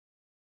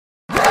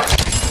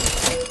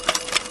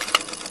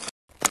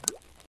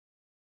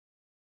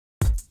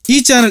ഈ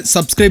channel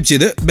subscribe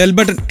ചെയ്ത് bell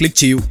button click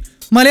ചെയ്യൂ.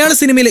 മലയാള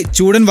സിനിമയിലെ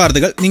ചൂടൻ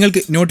വാർത്തകൾ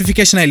നിങ്ങൾക്ക്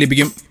നോട്ടിഫിക്കേഷനായി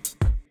ലഭിക്കും.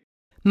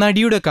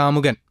 നടിയുടെ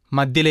കാമുകൻ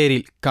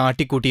മദ്യലഹരിയിൽ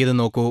കാട്ടിക്കൂട്ടിയത്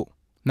നോക്കൂ.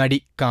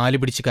 നടി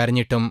കാലുപിടിച്ച്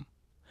കരഞ്ഞിട്ടും.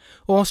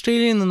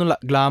 ഓസ്ട്രേലിയയിൽ നിന്നുള്ള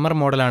ഗ്ലാമർ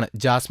മോഡലാണ്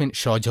ജാസ്മിൻ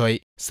ഷോജോയ്.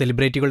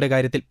 സെലിബ്രിറ്റികളുടെ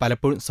കാര്യത്തിൽ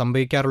പലപ്പോഴും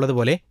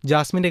സംഭവിക്കാറുള്ളതുപോലെ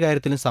ജാസ്മിന്റെ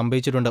കാര്യത്തിലും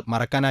സംഭവിച്ചിട്ടുണ്ട്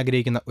മറക്കാൻ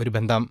ആഗ്രഹിക്കുന്ന ഒരു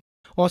ബന്ധം.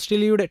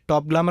 ഓസ്ട്രേലിയയുടെ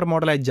ടോപ്പ് ഗ്ലാമർ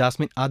മോഡലായ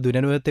ജാസ്മിൻ ആ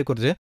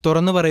ദുരനുഭവത്തെക്കുറിച്ച്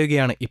തുറന്നു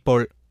പറയുകയാണ്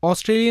ഇപ്പോൾ.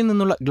 ഓസ്ട്രേലിയയിൽ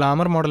നിന്നുള്ള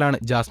ഗ്ലാമർ മോഡലാണ്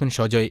ജാസ്മിൻ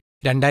ഷോജോയ്.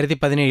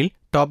 2017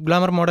 ടോപ്പ്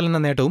ഗ്ലാമർ മോഡൽ എന്ന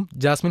നേട്ടവും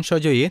ജാസ്മിൻ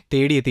ഷോജോയെ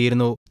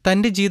തേടിയെത്തിയിരുന്നു.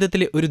 തന്റെ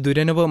ജീവിതത്തിലെ ഒരു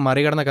ദുരനുഭവം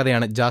മറികടന്ന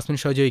കഥയാണ് ജാസ്മിൻ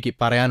ഷോജോയ്ക്ക്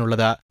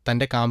പറയാനുള്ളത്.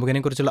 തന്റെ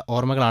കാമുകനെക്കുറിച്ചുള്ള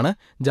ഓർമ്മകളാണ്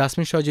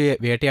ജാസ്മിൻ ഷോജോയെ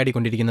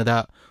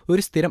വേട്ടയാടിക്കൊണ്ടിരിക്കുന്നത്.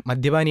 ഒരു സ്ഥിരം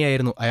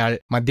മദ്യപാനിയായിരുന്നു അയാൾ.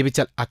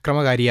 മദ്യപിച്ചാൽ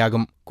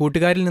അക്രമകാരിയാകും.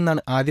 കൂട്ടുകാരിൽ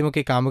നിന്നാണ്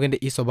ആദ്യമൊക്കെ കാമുകന്റെ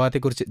ഈ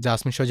സ്വഭാവത്തെക്കുറിച്ച്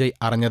ജാസ്മിൻ ഷോജോയ്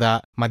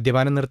അറിഞ്ഞത്.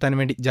 മദ്യപാനം നിർത്താൻ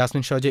വേണ്ടി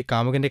ജാസ്മിൻ ഷോജോയ്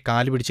കാമുകന്റെ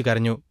കാല് പിടിച്ചു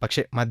കരഞ്ഞു.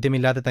 പക്ഷേ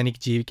മദ്യമില്ലാതെ തനിക്ക്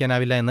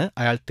ജീവിക്കാനാവില്ല എന്ന്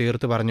അയാൾ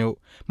തീർത്തു പറഞ്ഞു.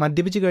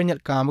 മദ്യപിച്ചു കഴിഞ്ഞാൽ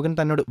കാമുകൻ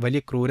തന്നോട് വലിയ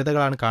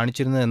ക്രൂരതകളാണ്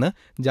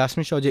കാണിച്ചിരുന്നതെന്ന്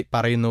ജാസ്മിൻ ഷോജോയ്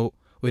പറയുന്നു.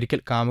 ഒരിക്കൽ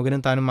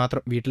കാമുകനും താനും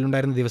മാത്രം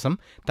വീട്ടിലുണ്ടായിരുന്ന ദിവസം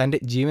തന്റെ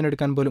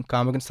ജീവനെടുക്കാൻ പോലും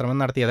കാമുകൻ ശ്രമം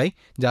നടത്തിയതായി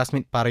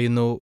ജാസ്മിൻ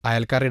പറയുന്നു.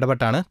 അയൽക്കാർ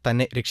ഇടപെട്ടാണ്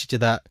തന്നെ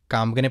രക്ഷിച്ചത്.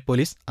 കാമുകനെ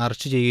പോലീസ്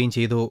അറസ്റ്റ് ചെയ്യുകയും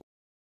ചെയ്തു.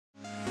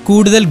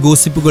 കൂടുതൽ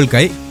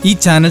ഗോസിപ്പുകൾക്കായി ഈ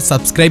ചാനൽ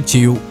സബ്സ്ക്രൈബ്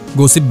ചെയ്യൂ.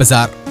 ഗോസിപ്പ്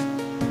ബസാർ.